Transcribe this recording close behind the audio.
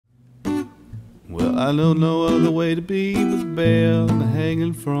I know no other way to be but the bell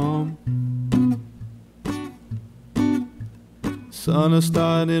hanging from. Sun is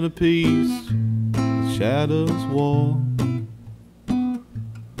starting in a piece, the shadows war.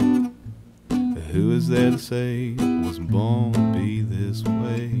 Who is there to say I wasn't born to be this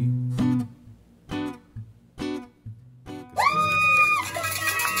way?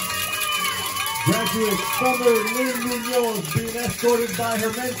 Graduate Summer Lynn Muñoz being escorted by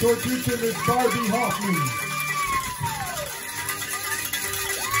her mentor teacher, Miss Barbie Hoffman.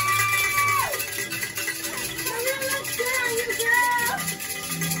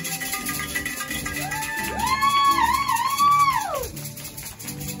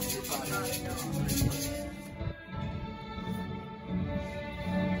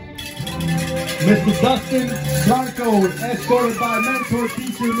 Mr. Dustin, Blanco, escorted by mentor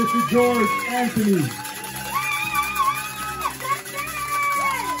teacher, Mr. George Anthony.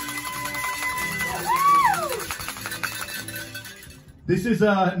 This is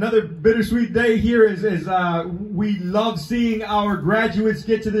another bittersweet day here as we love seeing our graduates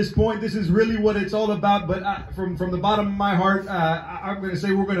get to this point. This is really what it's all about, but from the bottom of my heart, I'm going to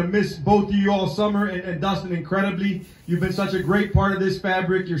say we're going to miss both of you all summer and Dustin incredibly. You've been such a great part of this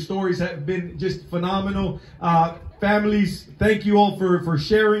fabric. Your stories have been just phenomenal. Families, thank you all for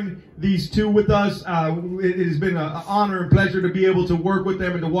sharing these two with us. It has been an honor and pleasure to be able to work with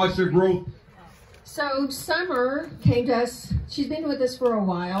them and to watch their growth. So Summer came to us. She's been with us for a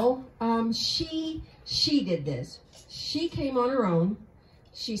while. She did this. She came on her own.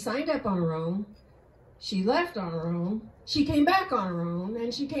 She signed up on her own. She left on her own. She came back on her own,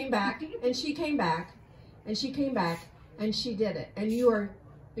 and she came back, and she came back, and she came back, and she did it. And you are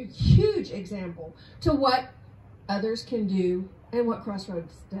a huge example to what others can do and what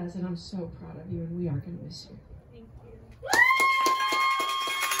Crossroads does. And I'm so proud of you, and we are going to miss you.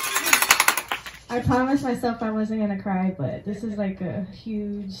 I promised myself I wasn't going to cry, but this is like a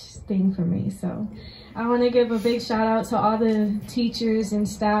huge thing for me. So I want to give a big shout out to all the teachers and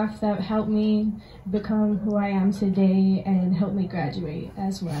staff that helped me become who I am today and helped me graduate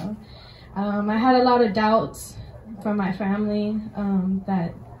as well. I had a lot of doubts from my family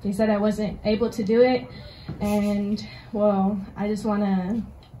that they said I wasn't able to do it. And well, I just want to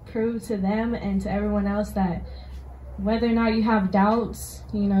prove to them and to everyone else that whether or not you have doubts,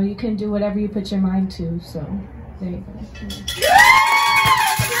 you know, you can do whatever you put your mind to. So there you go.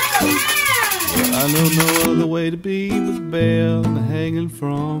 I know no other way to be but the bell hanging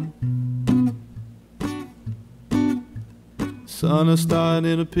from. Sun is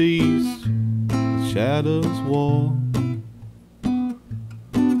starting in a piece, the shadows war.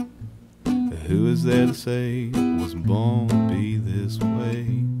 Who is there to say I wasn't born to be this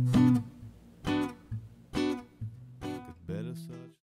way?